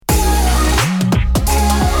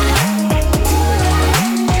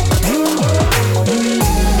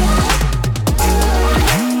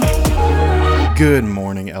Good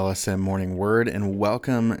morning, LSM Morning Word, and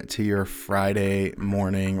welcome to your Friday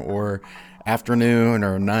morning or afternoon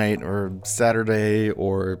or night or Saturday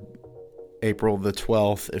or April the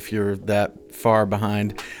 12th if you're that far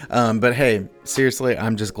behind. But hey, seriously,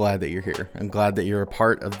 I'm just glad that you're here. I'm glad that you're a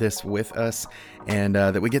part of this with us and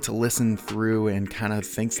that we get to listen through and kind of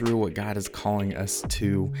think through what God is calling us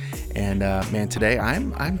to. And man, today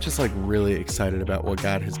I'm just like really excited about what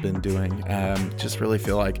God has been doing. Just really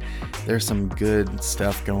feel like there's some good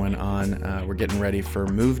stuff going on. We're getting ready for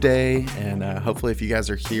Move Day, and hopefully if you guys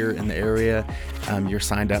are here in the area, you're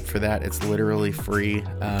signed up for that. It's literally free,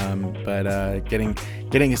 but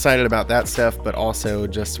getting excited about that stuff, but also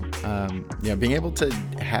just being able to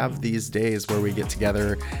have these days where we get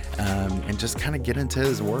together and just kind of get into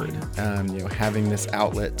His Word. Having this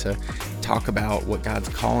outlet to talk about what God's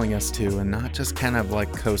calling us to, and not just kind of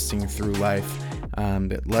like coasting through life,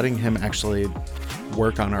 but letting Him actually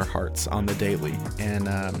work on our hearts on the daily. And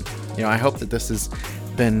I hope that this has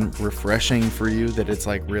been refreshing for you, that it's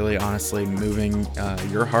like really honestly moving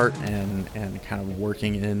your heart and kind of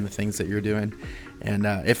working in the things that you're doing. And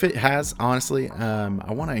if it has, honestly,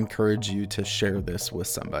 I want to encourage you to share this with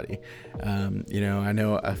somebody. I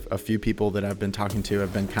know a few people that I've been talking to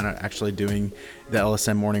have been kind of actually doing the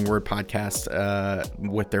LSM Morning Word podcast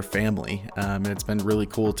with their family. And it's been really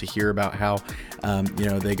cool to hear about how,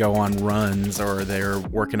 they go on runs or they're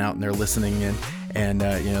working out and they're listening in. And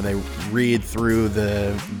they read through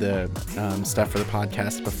the stuff for the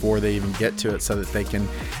podcast before they even get to it, so that they can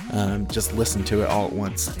just listen to it all at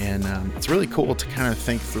once. And it's really cool to kind of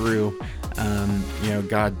think through,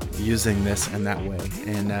 God using this in that way.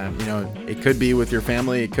 And it could be with your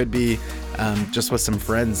family, it could be just with some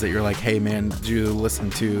friends that you're like, hey man, did you listen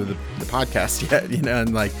to the podcast yet?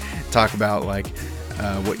 And like talk about like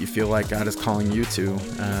what you feel like God is calling you to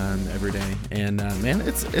every day. And man,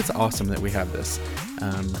 it's awesome that we have this.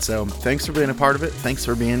 So thanks for being a part of it. Thanks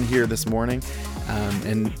for being here this morning.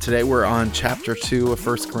 And today we're on chapter 2 of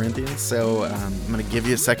 1 Corinthians. So I'm going to give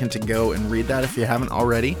you a second to go and read that if you haven't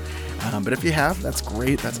already. But if you have, that's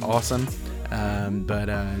great. That's awesome. But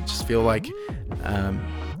just feel like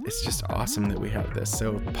it's just awesome that we have this.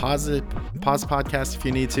 So pause the podcast if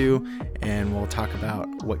you need to, and we'll talk about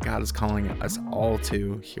what God is calling us all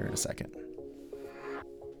to here in a second.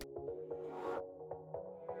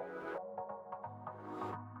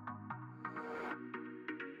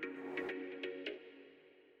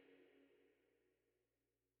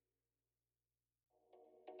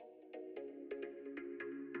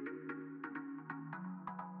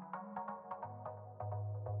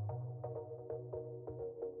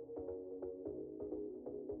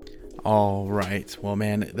 All right. Well,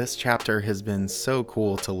 man, this chapter has been so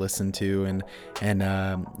cool to listen to and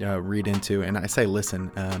read into. And I say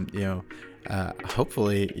listen,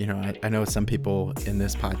 hopefully, I know some people in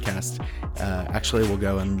this podcast actually will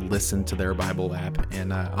go and listen to their Bible app.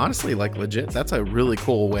 And honestly, like legit, that's a really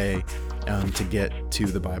cool way to get to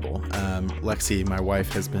the Bible. Lexi, my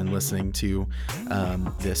wife, has been listening to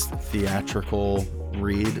this theatrical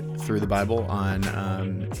read through the Bible on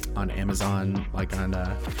Amazon, like on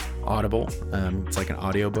Audible. It's like an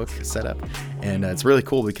audiobook setup, and it's really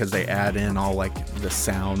cool because they add in all like the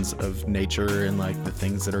sounds of nature and like the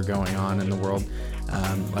things that are going on in the world,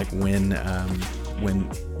 like when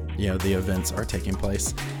the events are taking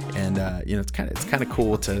place. And it's kind of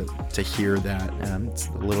cool to hear that. It's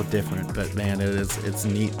a little different, but man, it's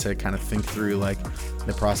neat to kind of think through like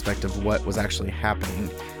the prospect of what was actually happening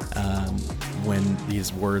when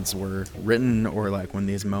these words were written, or like when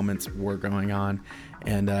these moments were going on.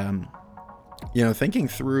 And thinking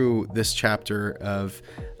through this chapter of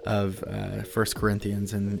 1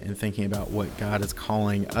 Corinthians and thinking about what God is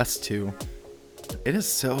calling us to, it is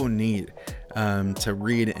so neat to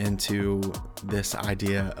read into this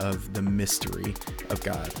idea of the mystery of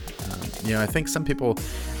God. I think some people,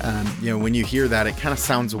 when you hear that, it kind of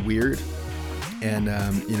sounds weird. And,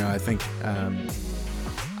 I think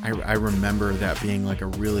I remember that being like a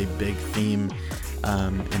really big theme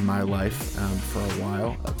in my life for a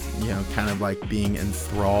while, kind of like being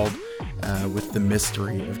enthralled with the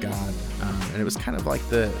mystery of God. And it was kind of like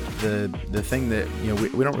the thing that,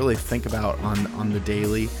 we don't really think about on the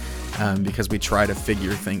daily, because we try to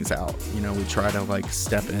figure things out. We try to like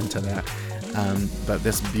step into that. But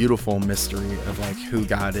this beautiful mystery of like who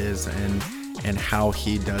God is and how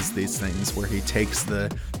He does these things, where He takes the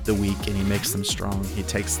weak and He makes them strong. He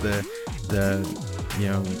takes the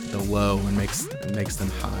low and makes them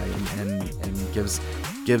high, and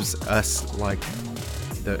gives us like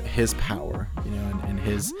His power, and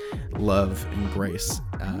His love and grace,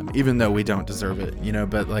 even though we don't deserve it,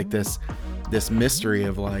 but like this mystery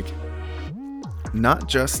of like not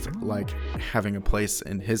just like having a place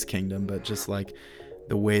in his kingdom, but just like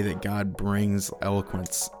the way that God brings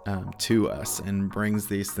eloquence to us and brings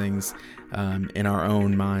these things in our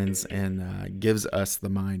own minds and gives us the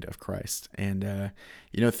mind of Christ. And,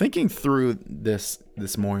 thinking through this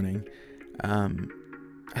morning,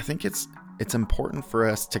 I think it's important for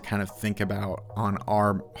us to kind of think about on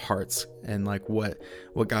our hearts and like what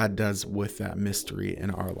God does with that mystery in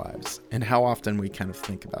our lives and how often we kind of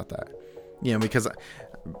think about that. Because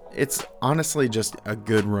it's honestly just a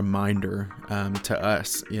good reminder to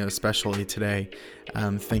us, especially today,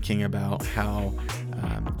 thinking about how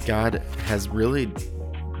God has really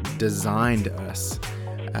designed us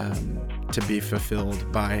to be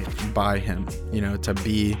fulfilled by him, to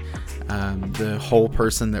be the whole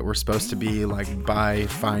person that we're supposed to be, like by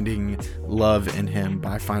finding love in him,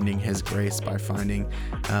 by finding his grace, by finding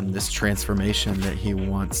this transformation that he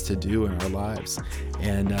wants to do in our lives.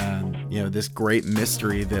 And this great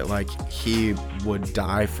mystery that like he would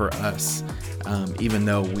die for us, even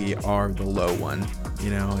though we are the low one,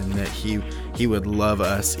 and that he would love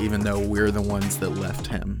us even though we're the ones that left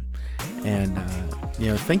him. And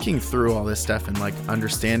thinking through all this stuff and like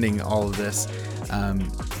understanding all of this,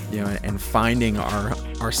 and finding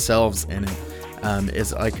ourselves in it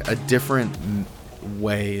is like a different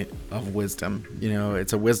way of wisdom.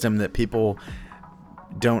 It's a wisdom that people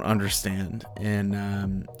don't understand, and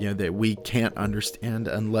that we can't understand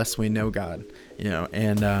unless we know God.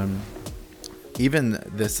 And even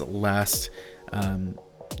this last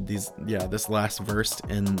this last verse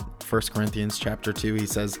in 1 Corinthians chapter 2, he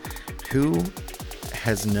says, "Who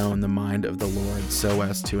has known the mind of the Lord so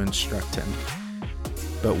as to instruct him?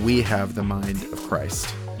 But we have the mind of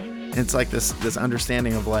Christ." And it's like this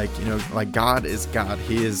understanding of like God is God.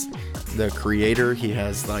 He is the creator. He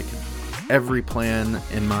has like every plan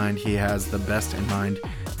in mind. He has the best in mind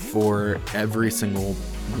for every single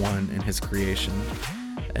one in his creation.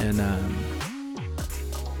 And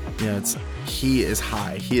he is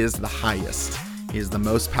high. He is the highest. He is the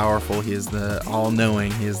most powerful. He is the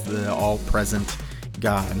all-knowing. He is the all-present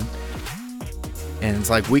God. And it's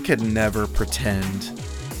like we could never pretend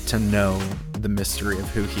to know the mystery of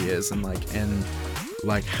who he is and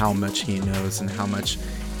how much he knows and how much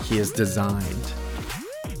he has designed.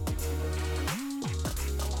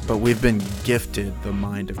 But we've been gifted the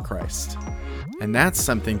mind of Christ. And that's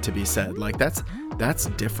something to be said. Like that's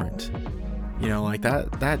different.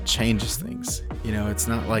 That changes things. It's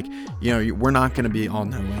not like, we're not going to be all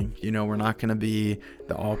knowing, we're not going to be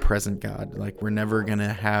the all present God. Like we're never going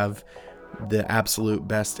to have the absolute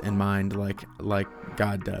best in mind, like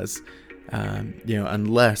God does,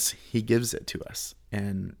 unless he gives it to us.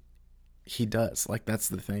 And he does. Like, that's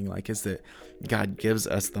the thing, like, is that God gives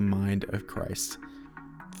us the mind of Christ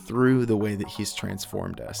through the way that he's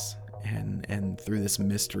transformed us and through this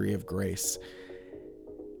mystery of grace.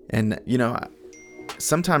 And,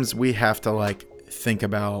 sometimes we have to like think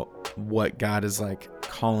about what God is like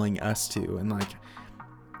calling us to and like,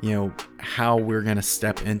 how we're going to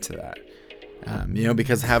step into that.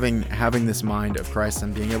 Because having this mind of Christ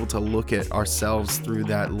and being able to look at ourselves through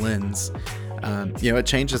that lens, it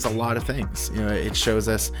changes a lot of things. It shows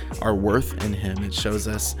us our worth in him. It shows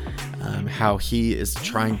us how he is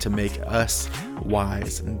trying to make us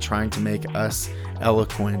wise and trying to make us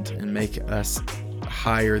eloquent and make us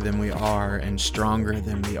higher than we are and stronger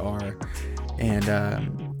than we are. And,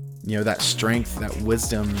 that strength, that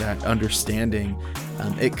wisdom, that understanding,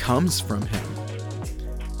 it comes from him.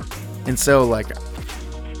 And so, like,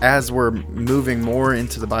 as we're moving more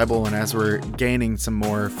into the Bible and as we're gaining some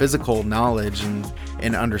more physical knowledge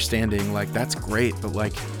and understanding, like, that's great, but,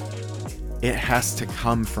 like, it has to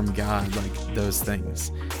come from God, like, those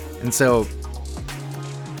things. And so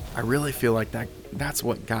I really feel like that's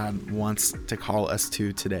what God wants to call us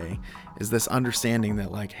to today, is this understanding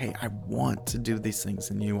that, like, hey, I want to do these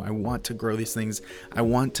things in you. I want to grow these things. I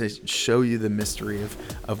want to show you the mystery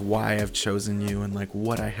of why I've chosen you and, like,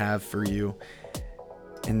 what I have for you.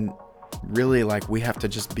 And really, like, we have to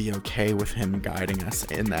just be okay with him guiding us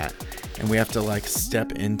in that. And we have to, like,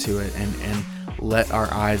 step into it and let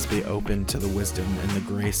our eyes be open to the wisdom and the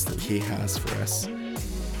grace that he has for us.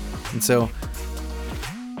 And so,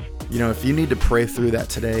 if you need to pray through that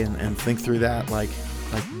today and think through that, like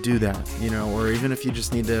do that, or even if you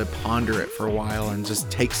just need to ponder it for a while and just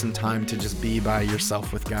take some time to just be by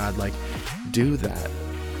yourself with God, like, do that.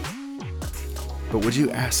 But would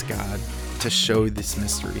you ask God to show this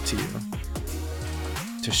mystery to you,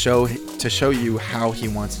 to show you how he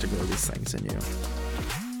wants to grow these things in you?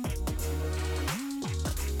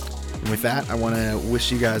 with that, I want to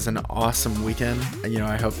wish you guys an awesome weekend.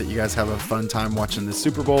 I hope that you guys have a fun time watching the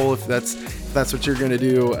Super Bowl. If that's what you're going to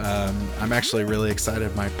do, I'm actually really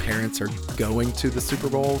excited. My parents are going to the Super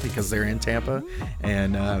Bowl because they're in Tampa,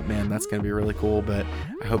 and man, that's going to be really cool. But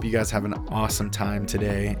I hope you guys have an awesome time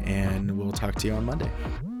today, and we'll talk to you on Monday.